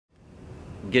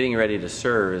getting ready to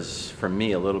serve is, for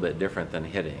me, a little bit different than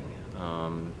hitting.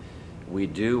 We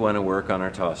do want to work on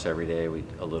our toss every day,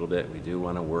 a little bit. We do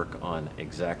want to work on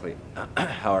exactly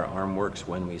how our arm works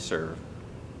when we serve.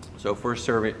 So if we're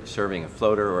serving a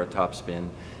floater or a top spin,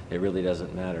 it really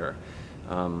doesn't matter.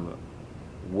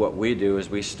 What we do is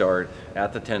we start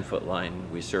at the 10-foot line.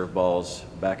 We serve balls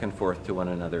back and forth to one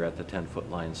another at the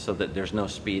 10-foot line so that there's no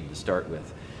speed to start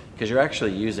with. Because you're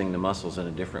actually using the muscles in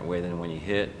a different way than when you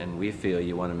hit, and we feel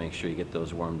you want to make sure you get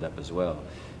those warmed up as well.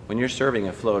 When you're serving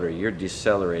a floater, you're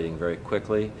decelerating very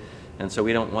quickly, and so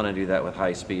we don't want to do that with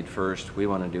high speed first. We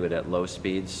want to do it at low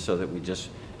speeds so that we just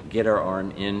get our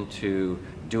arm into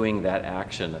doing that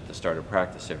action at the start of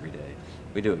practice every day.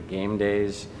 We do it game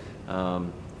days.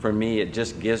 For me, it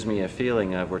just gives me a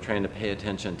feeling of we're trying to pay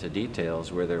attention to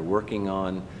details where they're working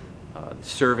on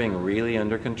serving really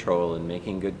under control and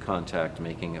making good contact,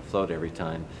 making it float every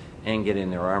time, and getting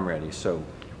their arm ready. So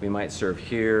we might serve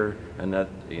here, another,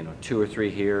 2 or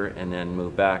 3 here, and then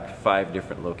move back 5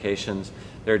 different locations.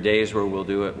 There are days where we'll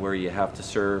do it where you have to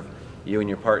serve, you and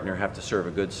your partner have to serve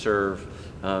a good serve,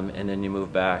 and then you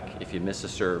move back. If you miss a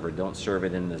serve or don't serve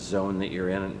it in the zone that you're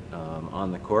in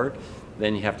on the court,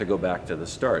 then you have to go back to the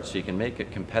start. So you can make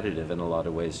it competitive in a lot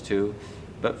of ways too.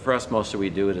 But for us, mostly we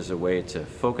do it as a way to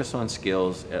focus on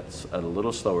skills at a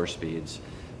little slower speeds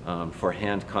for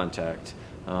hand contact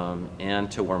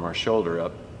and to warm our shoulder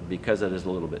up, because it is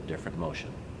a little bit different motion.